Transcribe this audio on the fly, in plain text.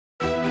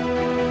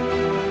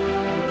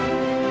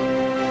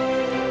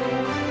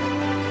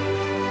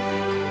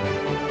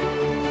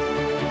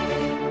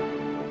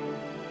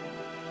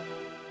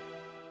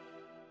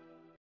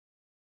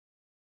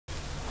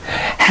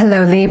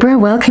Hello Libra,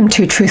 welcome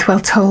to Truth Well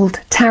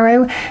Told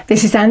Tarot.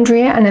 This is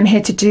Andrea and I'm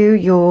here to do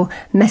your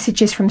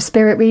messages from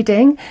Spirit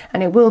reading,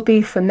 and it will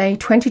be for May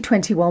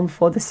 2021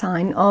 for the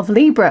sign of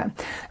Libra.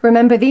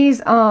 Remember, these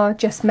can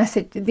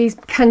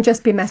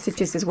just be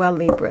messages as well,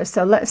 Libra.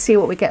 So let's see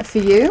what we get for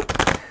you.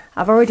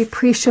 I've already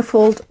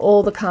pre-shuffled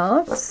all the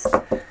cards.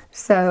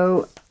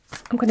 So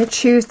I'm going to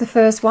choose the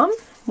first one.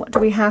 What do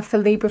we have for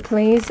Libra,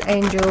 please?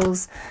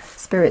 Angels,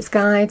 Spirit's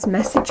guides,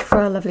 message for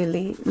our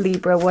lovely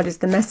Libra. What is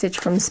the message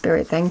from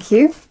Spirit? Thank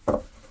you.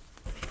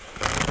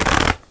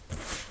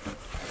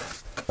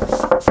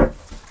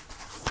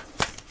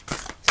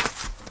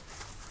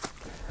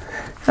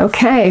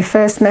 Okay,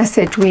 first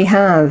message we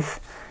have: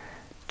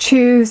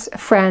 choose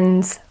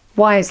friends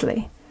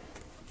wisely.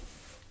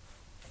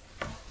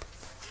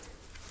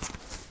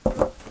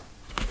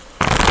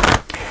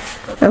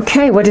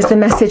 Okay, what is the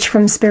message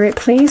from Spirit,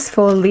 please,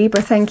 for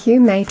Libra? Thank you,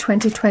 May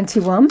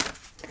 2021.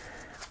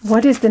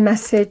 What is the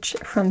message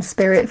from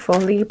Spirit for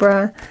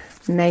Libra,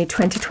 May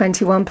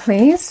 2021,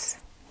 please?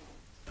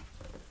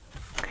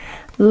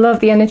 Love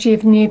the energy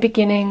of new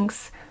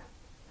beginnings.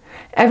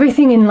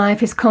 Everything in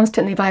life is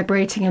constantly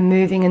vibrating and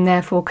moving, and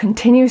therefore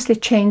continuously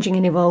changing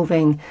and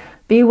evolving.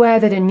 Be aware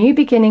that a new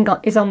beginning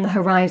is on the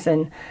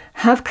horizon.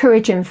 Have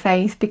courage and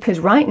faith, because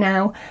right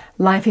now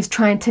life is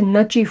trying to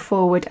nudge you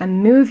forward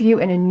and move you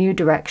in a new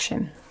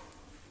direction.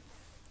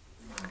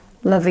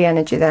 Lovely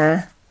energy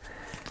there.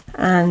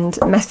 And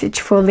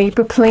message for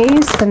Libra,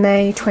 please, for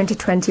May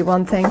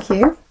 2021. Thank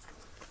you.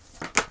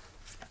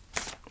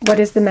 What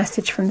is the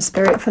message from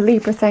Spirit for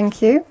Libra?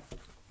 Thank you.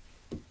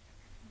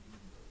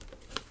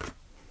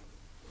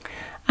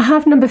 I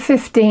have number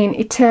 15,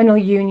 eternal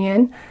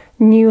union.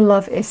 New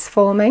love is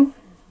forming.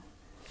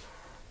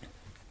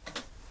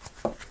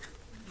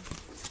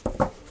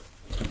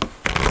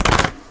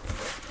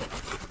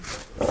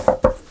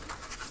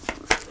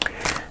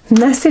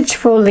 Message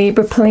for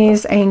Libra,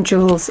 please,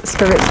 angels,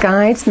 Spirit's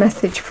guides.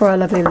 Message for our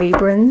lovely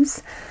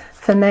Librans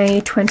for May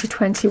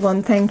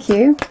 2021. Thank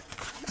you.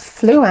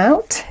 Flew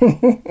out.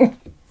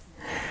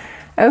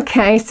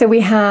 Okay, so we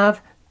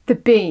have the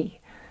B.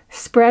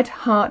 Spread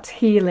heart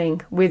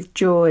healing with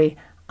joy.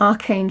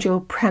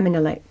 Archangel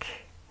Preminelik.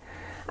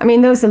 I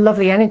mean, those are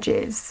lovely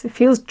energies. It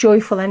feels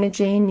joyful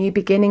energy, new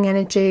beginning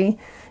energy.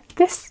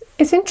 This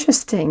is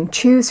interesting.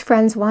 Choose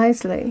friends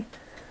wisely.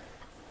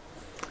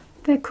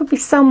 There could be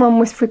someone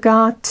with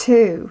regard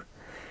to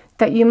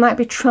that you might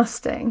be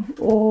trusting,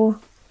 or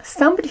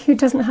somebody who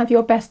doesn't have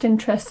your best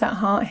interests at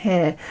heart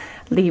here,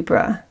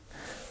 Libra.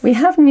 We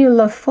have new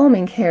love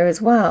forming here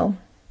as well.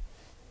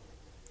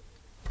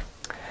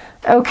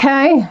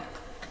 Okay.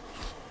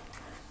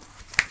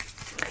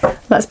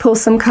 Let's pull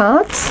some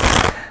cards.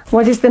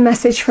 What is the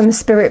message from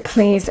Spirit,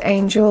 please,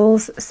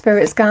 angels,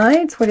 Spirit's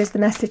guides? What is the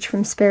message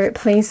from Spirit,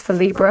 please, for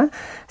Libra?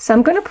 So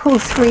I'm going to pull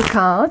 3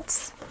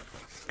 cards.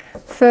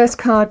 First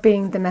card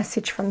being the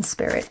message from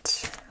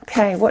Spirit.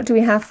 Okay, what do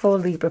we have for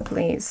Libra,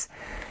 please?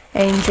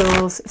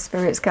 Angels,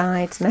 Spirit's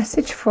guides,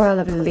 message for our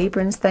lovely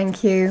Librans.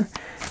 Thank you.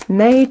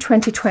 May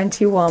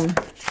 2021.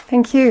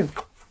 Thank you.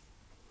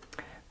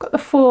 Got the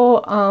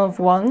 4 of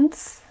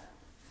Wands.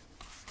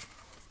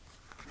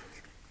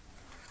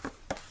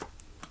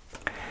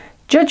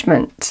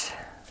 Judgment.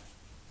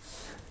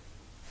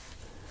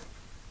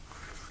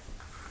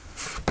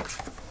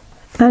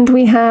 And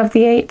we have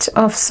the 8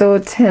 of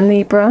Swords here,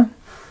 Libra.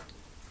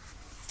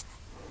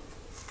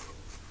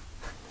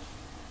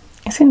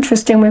 It's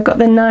interesting, we've got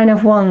the 9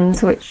 of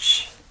Wands,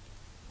 which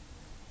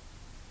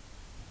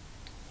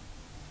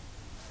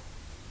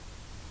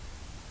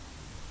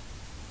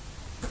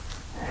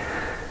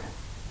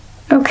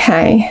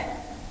okay.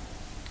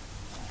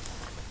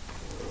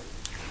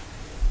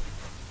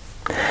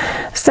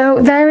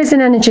 So there is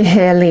an energy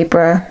here,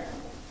 Libra.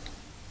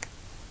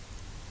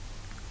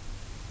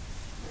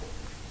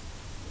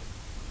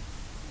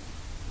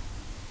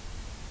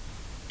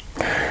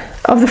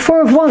 Of the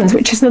 4 of Wands,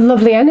 which is the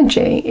lovely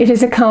energy. It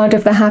is a card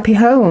of the happy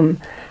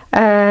home.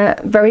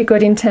 Very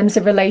good in terms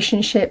of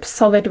relationships,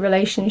 solid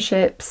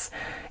relationships.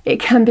 It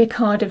can be a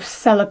card of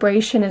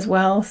celebration as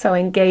well, so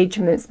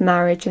engagements,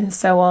 marriage and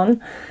so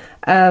on.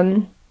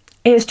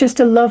 It's just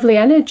a lovely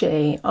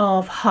energy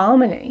of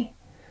harmony.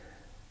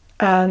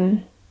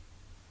 You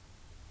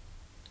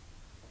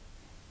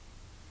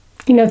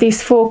know,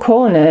 these 4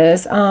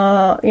 corners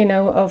are, you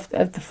know, of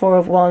the 4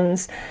 of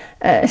Wands,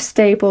 a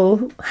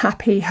stable,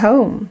 happy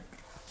home.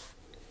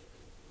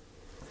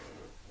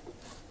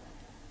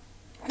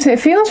 So it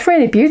feels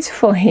really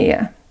beautiful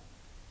here.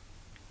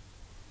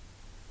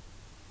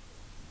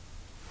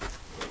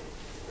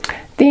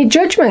 The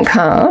Judgment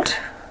card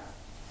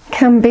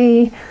can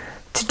be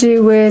to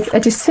do with a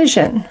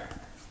decision,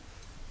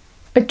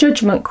 a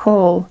judgment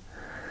call.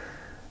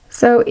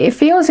 So it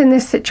feels in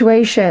this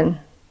situation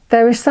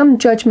there is some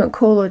judgment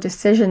call or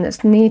decision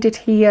that's needed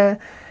here,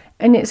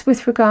 and it's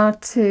with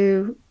regard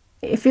to,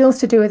 it feels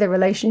to do with a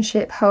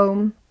relationship,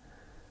 home.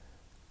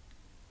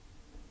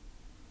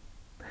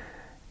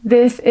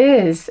 This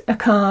is a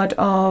card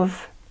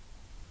of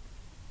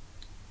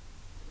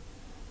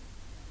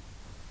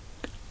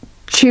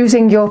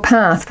choosing your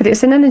path, but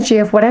it's an energy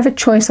of whatever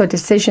choice or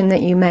decision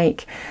that you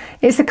make.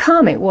 It's a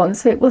karmic one,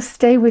 so it will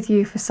stay with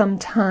you for some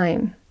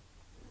time.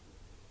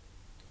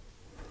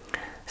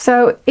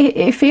 So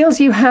it feels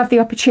you have the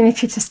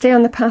opportunity to stay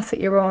on the path that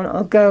you're on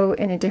or go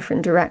in a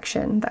different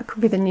direction. That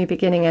could be the new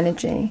beginning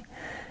energy.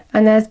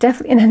 And there's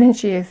definitely an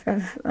energy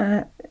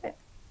of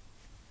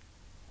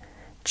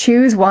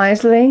choose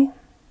wisely.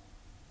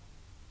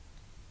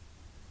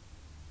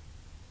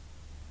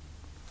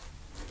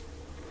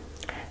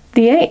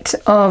 The Eight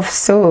of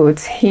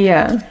Swords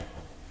here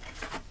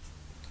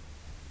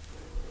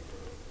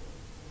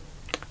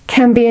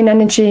can be an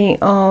energy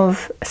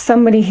of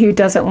somebody who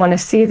doesn't want to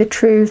see the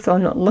truth or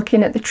not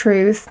looking at the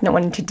truth, not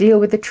wanting to deal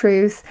with the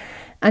truth,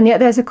 and yet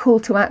there's a call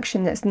to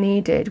action that's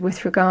needed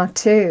with regard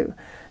to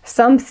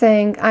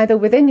something either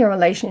within your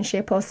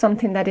relationship or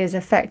something that is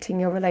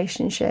affecting your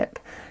relationship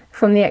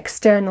from the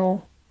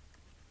external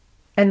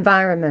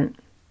environment.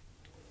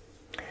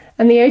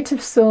 And the Eight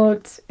of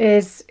Swords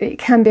it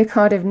can be a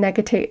card of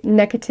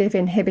negative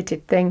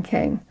inhibited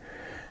thinking.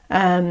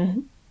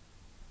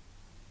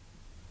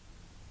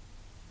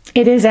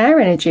 It is air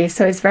energy,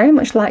 so it's very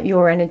much like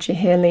your energy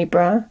here,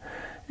 Libra.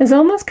 There's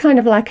almost kind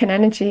of like an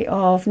energy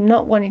of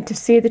not wanting to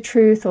see the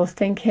truth or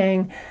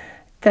thinking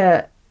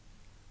that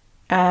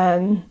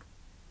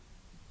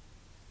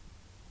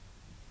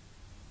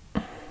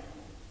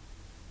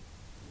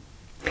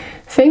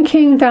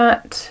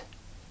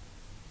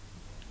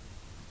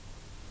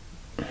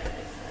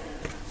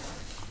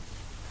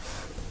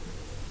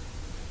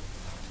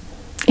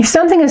if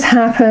something has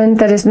happened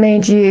that has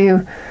made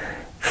you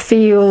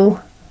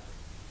feel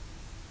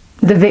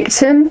the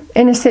victim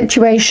in a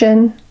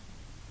situation,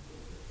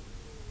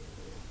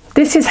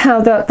 this is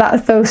how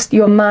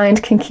your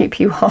mind can keep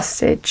you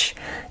hostage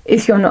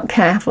if you're not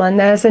careful. And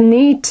there's a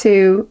need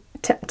to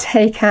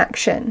take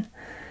action,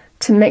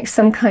 to make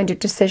some kind of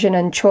decision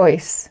and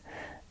choice.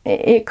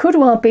 It could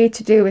well be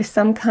to do with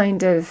some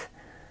kind of,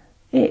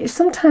 it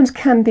sometimes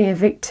can be a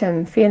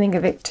victim, feeling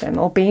a victim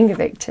or being a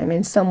victim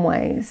in some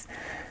ways.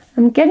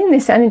 I'm getting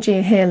this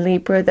energy here,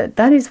 Libra,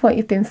 that is what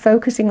you've been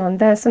focusing on.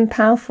 There's some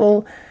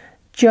powerful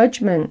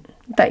judgment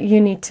that you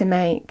need to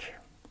make.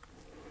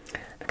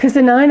 Because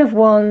the Nine of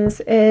Wands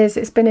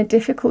it's been a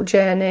difficult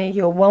journey.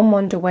 You're one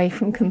wand away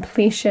from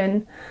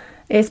completion.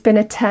 It's been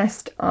a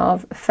test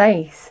of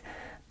faith.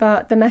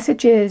 But the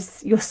message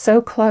is you're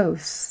so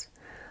close.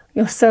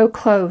 You're so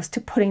close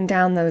to putting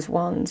down those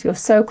wands. You're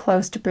so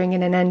close to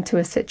bringing an end to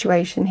a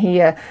situation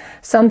here.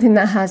 Something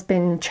that has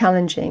been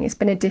challenging. It's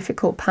been a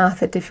difficult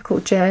path, a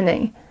difficult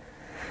journey.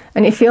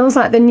 And it feels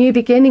like the new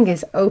beginning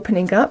is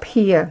opening up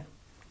here.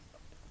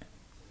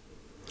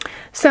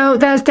 So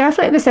there's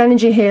definitely this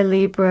energy here,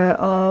 Libra,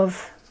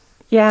 of,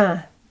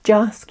 yeah,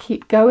 just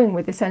keep going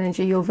with this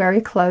energy. You're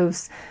very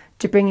close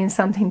to bringing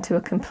something to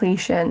a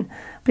completion.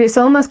 But it's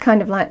almost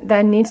kind of like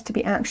there needs to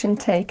be action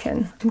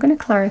taken. I'm going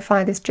to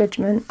clarify this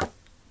judgment.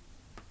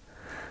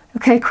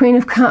 Okay, Queen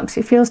of Cups,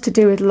 it feels to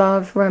do with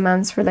love,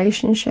 romance,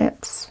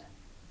 relationships.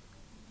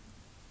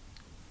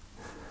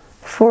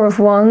 Four of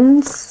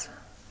Wands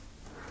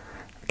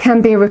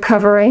can be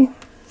recovery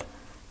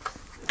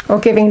or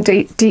giving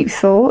deep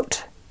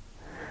thought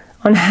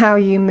on how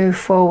you move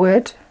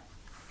forward.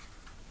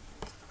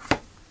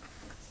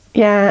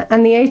 Yeah,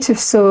 and the Eight of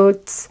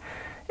Swords,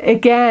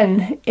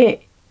 again,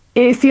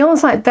 it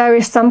feels like there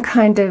is some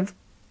kind of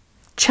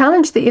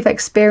challenge that you've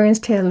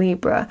experienced here,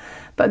 Libra.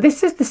 But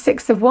this is the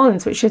Six of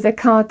Wands, which is a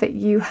card that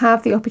you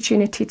have the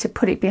opportunity to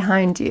put it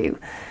behind you,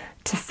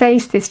 to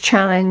face this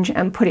challenge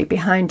and put it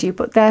behind you.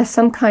 But there's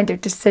some kind of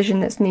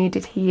decision that's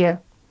needed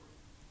here.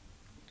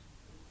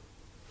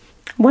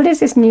 What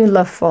is this new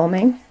love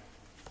forming?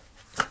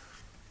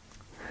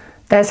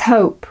 There's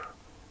hope.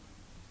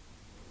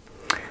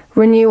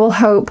 Renewal,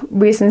 hope,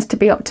 reasons to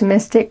be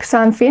optimistic. So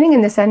I'm feeling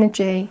in this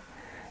energy,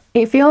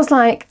 it feels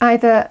like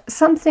either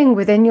something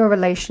within your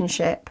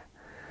relationship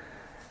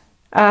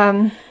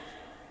or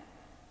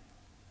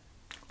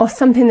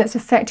something that's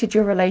affected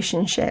your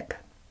relationship.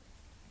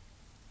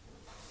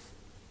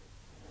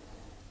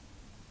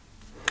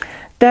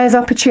 There's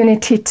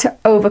opportunity to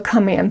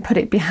overcome it and put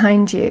it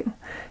behind you.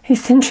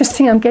 It's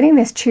interesting, I'm getting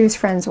this choose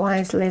friends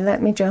wisely.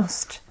 Let me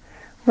just,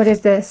 what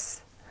is this?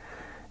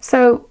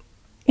 So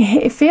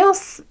it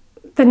feels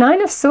the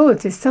Nine of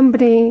Swords is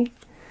somebody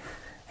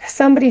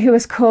who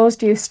has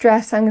caused you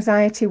stress,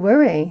 anxiety,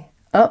 worry,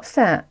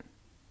 upset.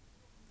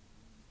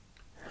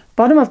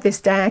 Bottom of this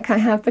deck, I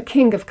have the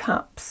King of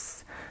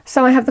Cups.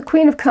 So I have the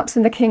Queen of Cups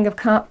and the King of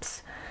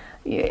Cups.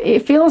 It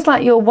feels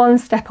like you're one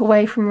step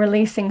away from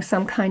releasing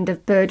some kind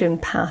of burden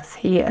path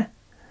here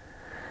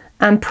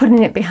and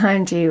putting it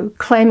behind you,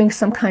 claiming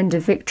some kind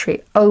of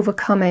victory,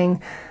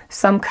 overcoming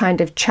some kind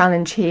of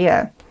challenge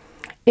here.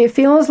 It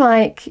feels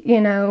like, you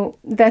know,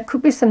 there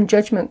could be some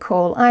judgment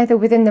call either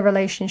within the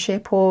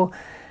relationship or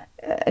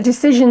a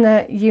decision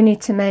that you need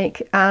to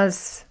make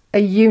as a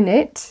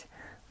unit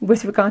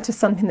with regard to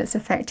something that's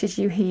affected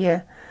you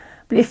here.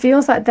 But it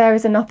feels like there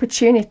is an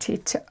opportunity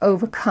to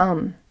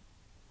overcome.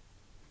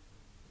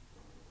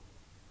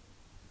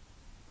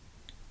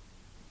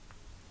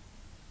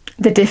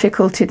 the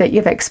difficulty that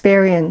you've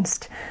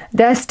experienced.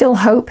 There's still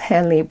hope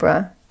here,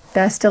 Libra.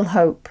 There's still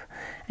hope.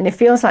 And it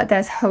feels like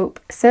there's hope,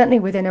 certainly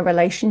within a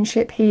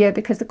relationship here,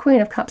 because the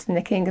Queen of Cups and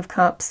the King of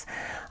Cups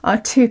are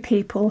two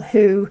people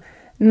who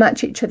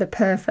match each other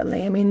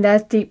perfectly. I mean,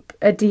 there's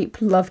a deep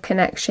love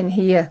connection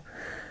here.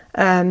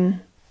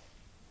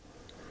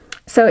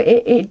 So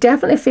it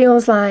definitely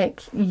feels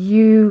like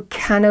you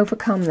can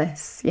overcome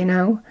this, you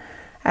know.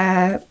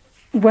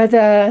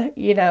 Whether,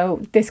 you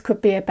know, this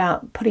could be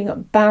about putting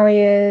up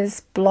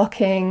barriers,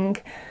 blocking,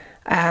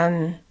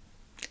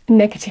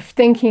 negative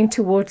thinking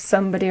towards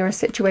somebody or a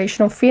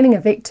situation, or feeling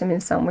a victim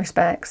in some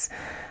respects.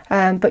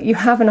 But you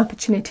have an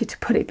opportunity to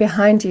put it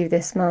behind you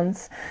this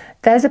month.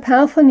 There's a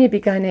powerful new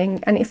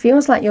beginning, and it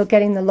feels like you're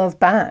getting the love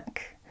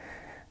back.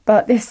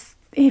 But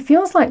it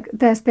feels like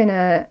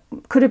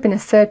could have been a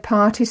third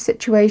party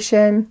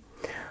situation,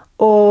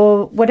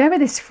 or whatever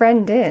this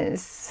friend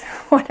is,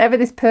 whatever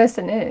this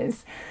person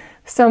is,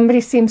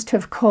 somebody seems to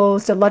have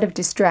caused a lot of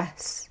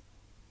distress.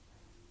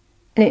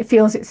 And it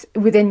feels it's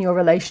within your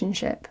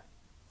relationship,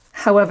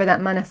 however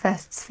that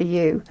manifests for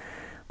you.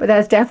 But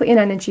there's definitely an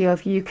energy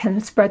of you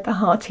can spread the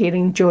heart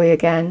healing joy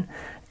again.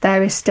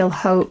 There is still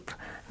hope.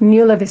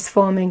 New love is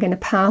forming and a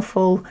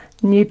powerful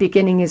new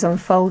beginning is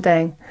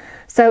unfolding.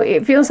 So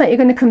it feels like you're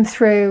going to come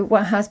through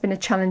what has been a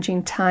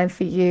challenging time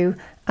for you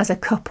as a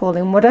couple,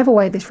 in whatever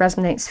way this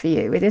resonates for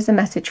you. It is a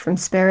message from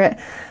Spirit,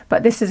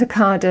 but this is a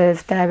card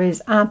of there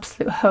is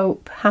absolute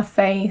hope, have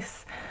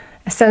faith,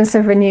 a sense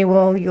of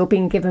renewal, you're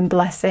being given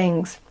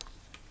blessings.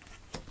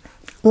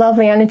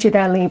 Lovely energy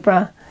there,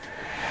 Libra.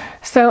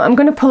 So I'm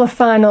going to pull a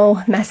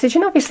final message,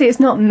 and obviously it's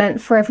not meant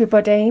for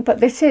everybody, but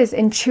this is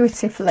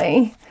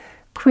intuitively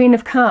Queen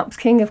of Cups,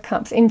 King of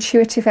Cups,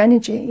 intuitive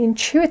energy.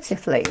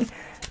 Intuitively,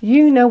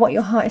 you know what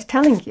your heart is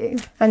telling you,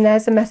 and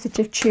there's a message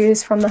of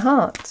choose from the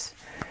heart.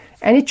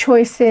 Any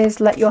choices,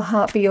 let your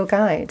heart be your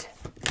guide.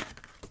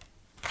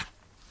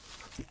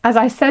 As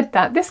I said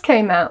that, this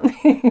came out.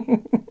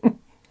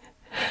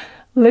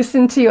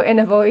 Listen to your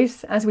inner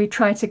voice as we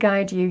try to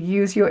guide you.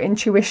 Use your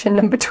intuition,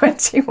 number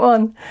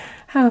 21.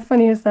 How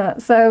funny is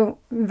that? So,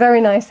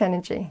 very nice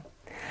energy.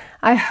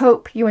 I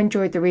hope you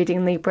enjoyed the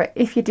reading, Libra.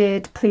 If you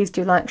did, please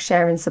do like,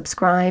 share and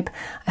subscribe.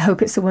 I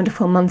hope it's a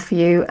wonderful month for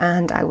you,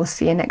 and I will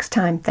see you next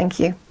time. Thank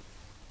you.